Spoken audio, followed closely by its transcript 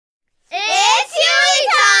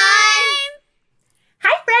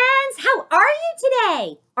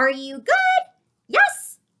Okay, are you good?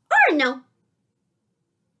 Yes or no?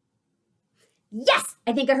 Yes,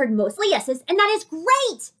 I think I heard mostly yeses, and that is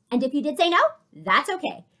great. And if you did say no, that's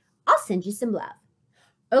okay. I'll send you some love.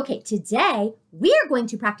 Okay, today we are going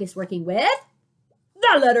to practice working with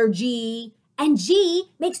the letter G. And G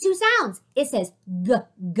makes two sounds. It says G,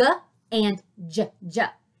 G, and J, J.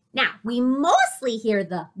 Now, we mostly hear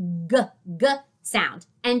the G, G sound.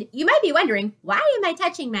 And you might be wondering, why am I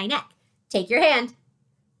touching my neck? Take your hand,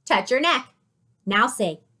 touch your neck. Now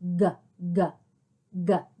say G, G,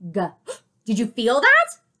 G, G. Did you feel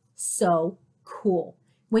that? So cool.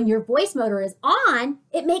 When your voice motor is on,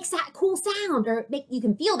 it makes that cool sound, or you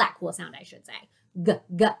can feel that cool sound, I should say. G,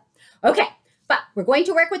 G. Okay, but we're going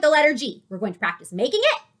to work with the letter G. We're going to practice making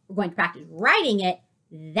it. We're going to practice writing it.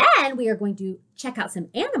 Then we are going to check out some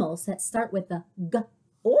animals that start with the G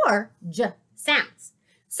or J sounds.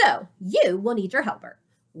 So you will need your helper.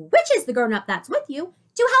 Which is the grown-up that's with you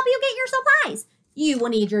to help you get your supplies? You will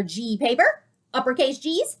need your G paper, uppercase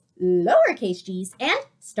G's, lowercase g's, and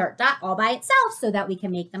start dot all by itself so that we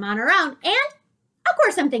can make them on our own. And, of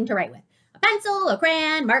course, something to write with. A pencil, a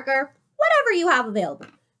crayon, marker, whatever you have available.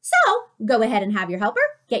 So, go ahead and have your helper,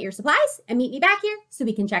 get your supplies, and meet me back here so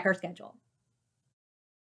we can check our schedule.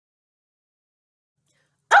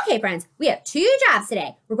 Okay, friends, we have two jobs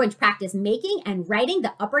today. We're going to practice making and writing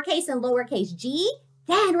the uppercase and lowercase G.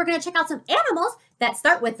 Then we're going to check out some animals that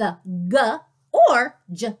start with the G or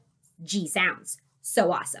J, G sounds.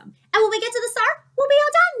 So awesome. And when we get to the star, we'll be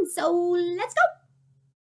all done. So let's go.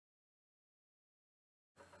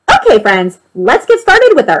 Okay, friends, let's get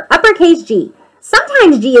started with our uppercase G.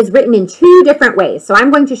 Sometimes G is written in two different ways, so I'm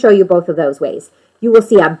going to show you both of those ways. You will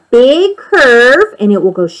see a big curve, and it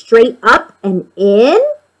will go straight up and in.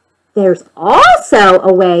 There's also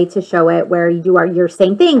a way to show it where you do your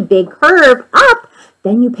same thing, big curve up,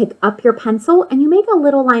 then you pick up your pencil and you make a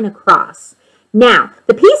little line across. Now,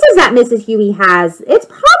 the pieces that Mrs. Huey has, it's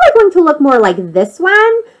probably going to look more like this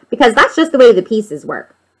one because that's just the way the pieces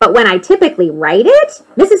work. But when I typically write it,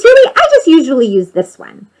 Mrs. Huey, I just usually use this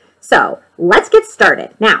one. So let's get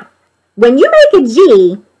started. Now, when you make a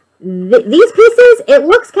G, these pieces, it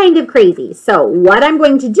looks kind of crazy. So what I'm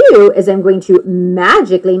going to do is I'm going to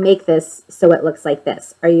magically make this so it looks like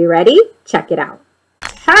this. Are you ready? Check it out.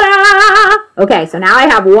 Ta-da! Okay, so now I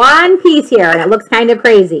have one piece here and it looks kind of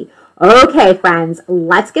crazy. Okay, friends,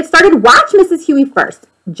 let's get started. Watch Mrs. Huey first.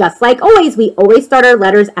 Just like always, we always start our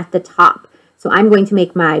letters at the top. So I'm going to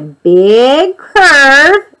make my big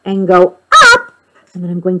curve and go up, and then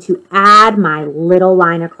I'm going to add my little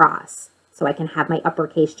line across so I can have my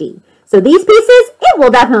uppercase G. So these pieces, it will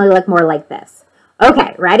definitely look more like this.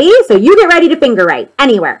 Okay, ready? So you get ready to finger write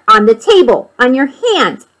anywhere, on the table, on your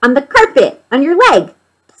hand, on the carpet, on your leg.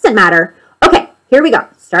 Doesn't matter. Okay, here we go.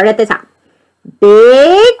 Start at the top.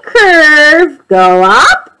 Big curve, go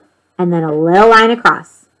up, and then a little line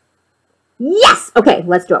across. Yes! Okay,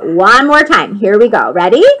 let's do it one more time. Here we go.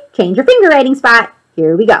 Ready? Change your finger writing spot.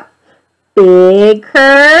 Here we go. Big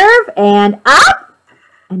curve and up,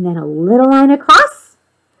 and then a little line across.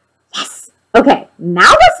 Yes! Okay,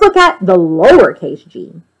 now let's look at the lowercase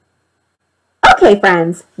G. Okay,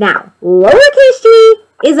 friends, now lowercase g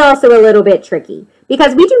is also a little bit tricky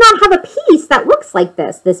because we do not have a piece that looks like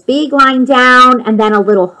this big line down and then a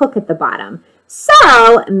little hook at the bottom. So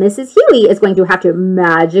Mrs. Huey is going to have to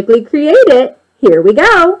magically create it. Here we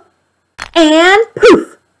go. And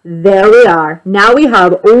poof, there we are. Now we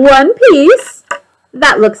have one piece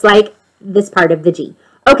that looks like this part of the G.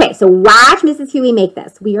 Okay, so watch Mrs. Huey make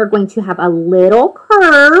this. We are going to have a little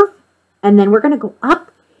curve, and then we're going to go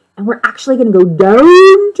up, and we're actually going to go down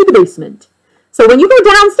to the basement. So when you go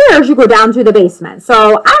downstairs, you go down to the basement.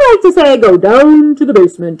 So I like to say go down to the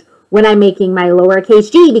basement when I'm making my lowercase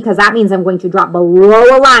g, because that means I'm going to drop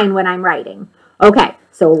below a line when I'm writing. Okay,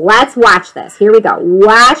 so let's watch this. Here we go.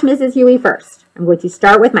 Watch Mrs. Huey first. I'm going to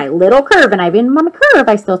start with my little curve, and I've been on my curve.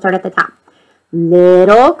 I still start at the top.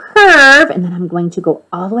 Little curve, and then I'm going to go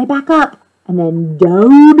all the way back up and then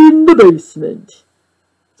down in the basement.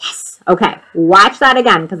 Yes. Okay, watch that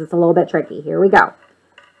again because it's a little bit tricky. Here we go. I'm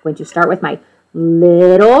going to start with my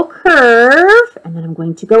little curve, and then I'm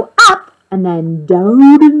going to go up and then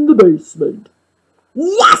down in the basement.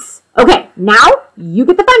 Yes. Okay, now you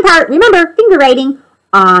get the fun part. Remember, finger writing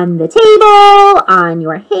on the table, on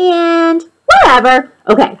your hand, whatever.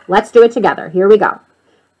 Okay, let's do it together. Here we go.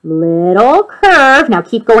 Little curve. Now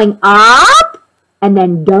keep going up and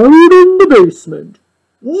then down in the basement.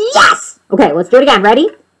 Yes! Okay, let's do it again. Ready?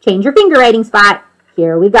 Change your finger writing spot.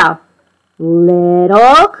 Here we go.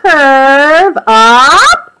 Little curve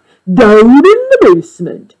up, down in the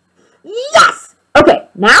basement. Yes! Okay,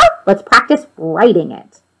 now let's practice writing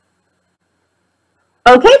it.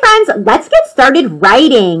 Okay, friends, let's get started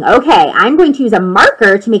writing. Okay, I'm going to use a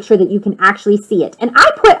marker to make sure that you can actually see it. And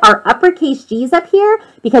I put our uppercase G's up here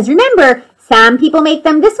because remember, some people make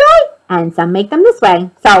them this way and some make them this way.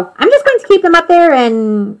 So I'm just going to keep them up there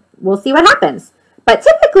and we'll see what happens. But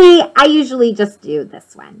typically, I usually just do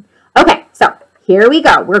this one. Okay, so here we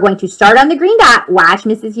go. We're going to start on the green dot. Watch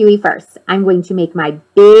Mrs. Huey first. I'm going to make my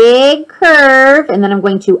big curve and then I'm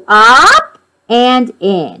going to up and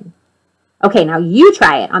in. Okay, now you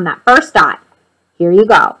try it on that first dot. Here you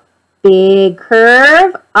go. Big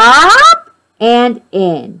curve, up and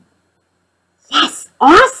in. Yes,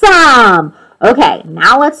 awesome. Okay,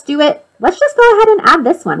 now let's do it. Let's just go ahead and add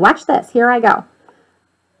this one. Watch this. Here I go.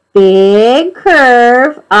 Big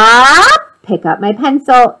curve, up, pick up my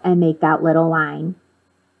pencil and make that little line.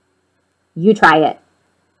 You try it.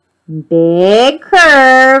 Big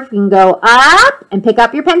curve, you can go up and pick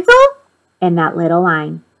up your pencil and that little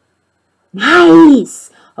line. Nice.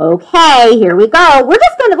 Okay, here we go.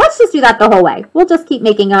 Let's just do that the whole way. We'll just keep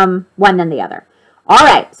making them one then the other. All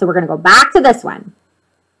right, so we're going to go back to this one.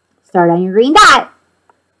 Start on your green dot.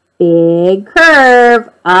 Big curve,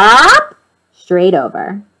 up, straight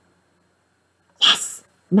over. Yes,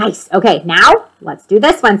 nice. Okay, now let's do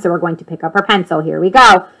this one. So we're going to pick up our pencil. Here we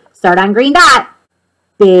go. Start on green dot.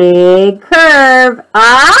 Big curve,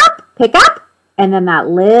 up, pick up, and then that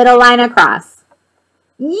little line across.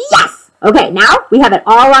 Yes! Okay, now we have it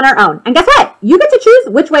all on our own. And guess what? You get to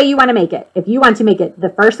choose which way you want to make it. If you want to make it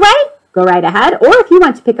the first way, go right ahead. Or if you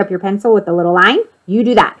want to pick up your pencil with the little line, you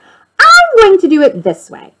do that. I'm going to do it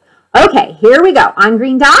this way. Okay, here we go. On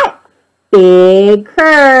green dot, big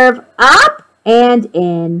curve, up and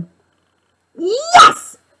in.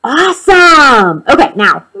 Yes! Awesome! Okay,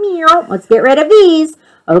 now, let's get rid of these.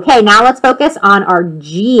 Okay, now let's focus on our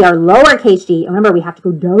G, our lowercase g. Remember, we have to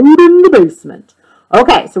go down in the basement.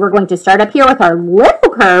 Okay, so we're going to start up here with our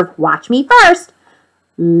little curve. Watch me first.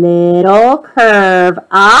 Little curve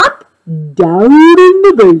up, down in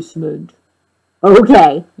the basement.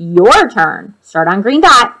 Okay, your turn. Start on green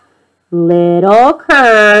dot. Little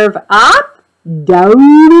curve up, down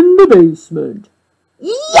in the basement.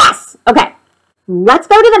 Yes! Okay, let's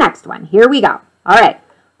go to the next one. Here we go. All right,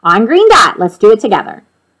 on green dot, let's do it together.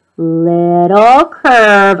 Little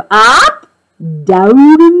curve up, down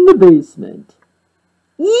in the basement.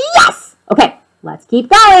 Yes! Okay, let's keep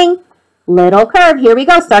going. Little curve, here we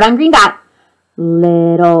go. Start on green dot.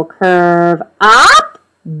 Little curve up,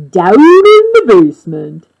 down in the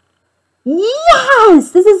basement.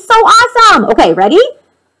 Yes! This is so awesome. Okay, ready?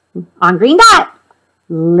 On green dot.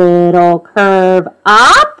 Little curve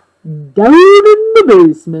up, down in the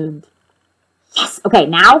basement. Yes! Okay,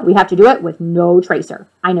 now we have to do it with no tracer.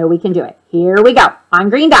 I know we can do it. Here we go.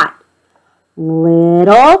 On green dot.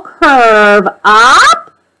 Little curve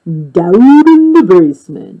up, down in the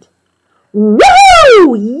basement.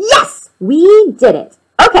 Woo! Yes! We did it.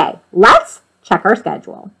 Okay, let's check our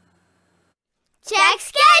schedule. Check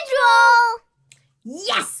schedule!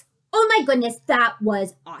 Yes! Oh my goodness, that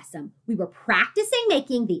was awesome. We were practicing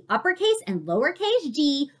making the uppercase and lowercase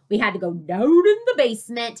G. We had to go down in the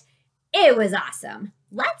basement. It was awesome.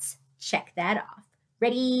 Let's check that off.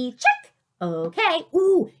 Ready? Check. Okay.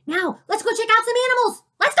 Ooh, now let's go check out some animals.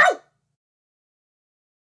 Let's go.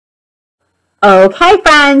 Okay,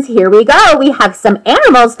 friends, here we go. We have some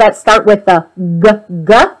animals that start with the g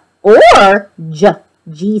or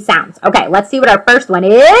G sounds. Okay, let's see what our first one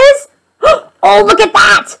is. Oh, look at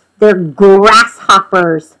that. They're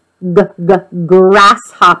grasshoppers.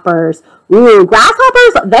 Grasshoppers. Ooh,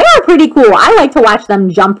 grasshoppers, they are pretty cool. I like to watch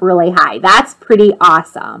them jump really high. That's pretty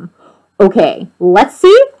awesome. Okay, let's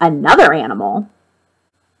see another animal.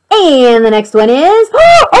 And the next one is,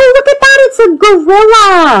 oh, look at that. It's a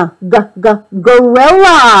gorilla.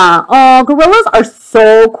 Gorilla. Oh, gorillas are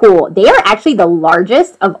so cool. They are actually the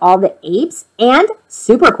largest of all the apes. And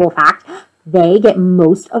super cool fact, they get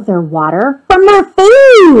most of their water from their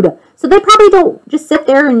food. So they probably don't just sit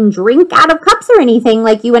there and drink out of cups or anything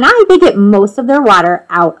like you and I. They get most of their water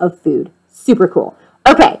out of food. Super cool.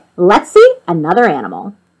 Okay, let's see another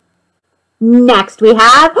animal. Next we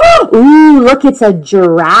have, ooh, look, it's a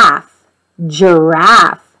giraffe.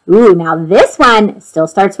 Giraffe. Ooh, now this one still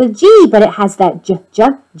starts with G, but it has that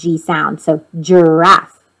G sound. So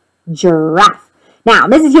giraffe. Giraffe. Now,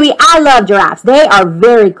 Mrs. Huey, I love giraffes. They are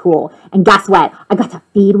very cool. And guess what? I got to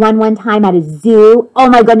feed one time at a zoo. Oh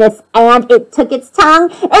my goodness. And it took its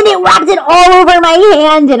tongue and it wrapped it all over my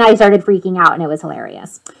hand. And I started freaking out and it was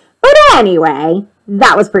hilarious. But anyway,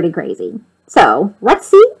 that was pretty crazy. So let's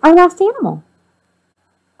see our last animal.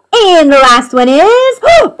 And the last one is,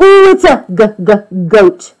 oh, it's a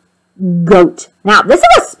goat. Goat. Now, this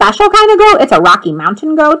is a special kind of goat. It's a Rocky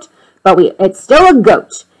Mountain goat, but it's still a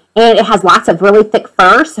goat. And it has lots of really thick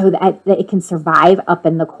fur so that it can survive up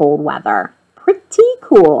in the cold weather. Pretty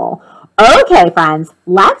cool. Okay, friends,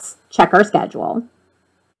 let's check our schedule.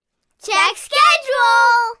 Check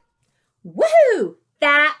schedule! Woohoo!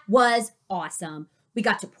 That was awesome. We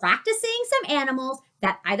got to practice seeing some animals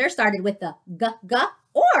that either started with the g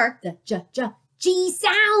or the g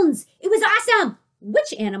sounds. It was awesome.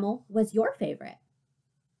 Which animal was your favorite?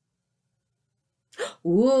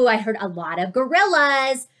 Ooh, I heard a lot of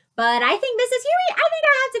gorillas, but I think Mrs. Huey, I think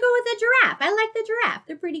I have to go with the giraffe. I like the giraffe.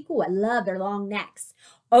 They're pretty cool. I love their long necks.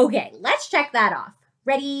 Okay, let's check that off.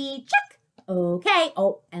 Ready? Check. Okay.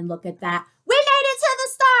 Oh, and look at that. We made it to the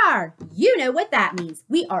star. You know what that means.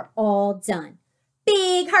 We are all done.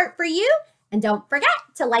 Big heart for you. And don't forget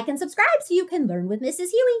to like and subscribe so you can learn with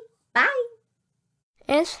Mrs. Huey. Bye.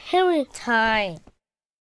 It's Huey time.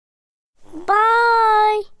 Bye.